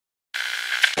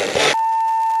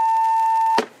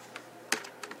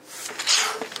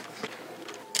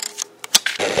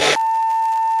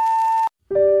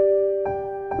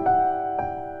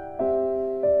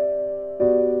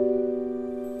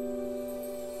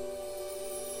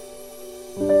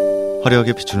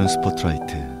화려하게 비추는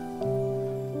스포트라이트,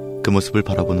 그 모습을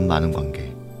바라보는 많은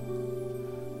관객,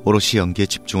 오롯이 연기에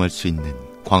집중할 수 있는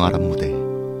광활한 무대.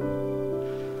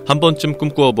 한 번쯤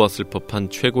꿈꾸어 보았을 법한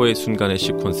최고의 순간의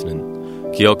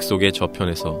시퀀스는 기억 속의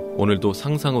저편에서 오늘도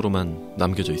상상으로만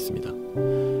남겨져 있습니다.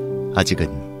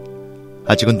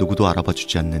 아직은 누구도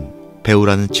알아봐주지 않는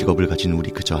배우라는 직업을 가진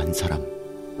우리 그저 한 사람,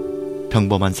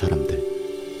 평범한 사람들.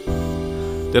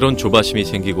 때론 조바심이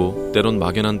생기고 때론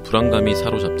막연한 불안감이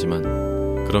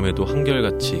사로잡지만 그럼에도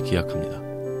한결같이 기약합니다.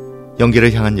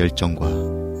 연기를 향한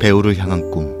열정과 배우를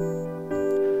향한 꿈.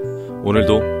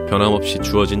 오늘도 변함없이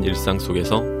주어진 일상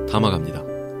속에서 담아갑니다.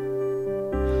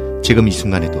 지금 이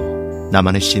순간에도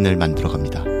나만의 씬을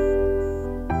만들어갑니다.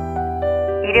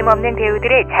 이름 없는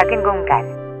배우들의 작은 공간,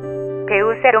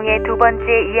 배우싸롱의 두 번째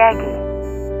이야기.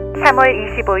 3월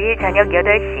 25일 저녁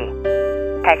 8시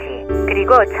다시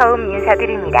그리고 처음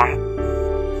인사드립니다.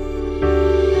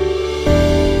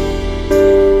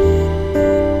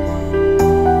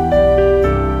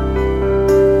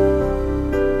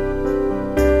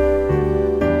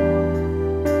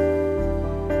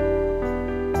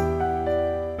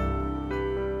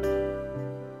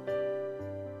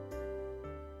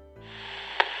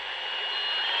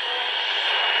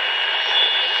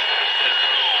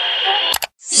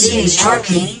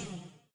 시즌2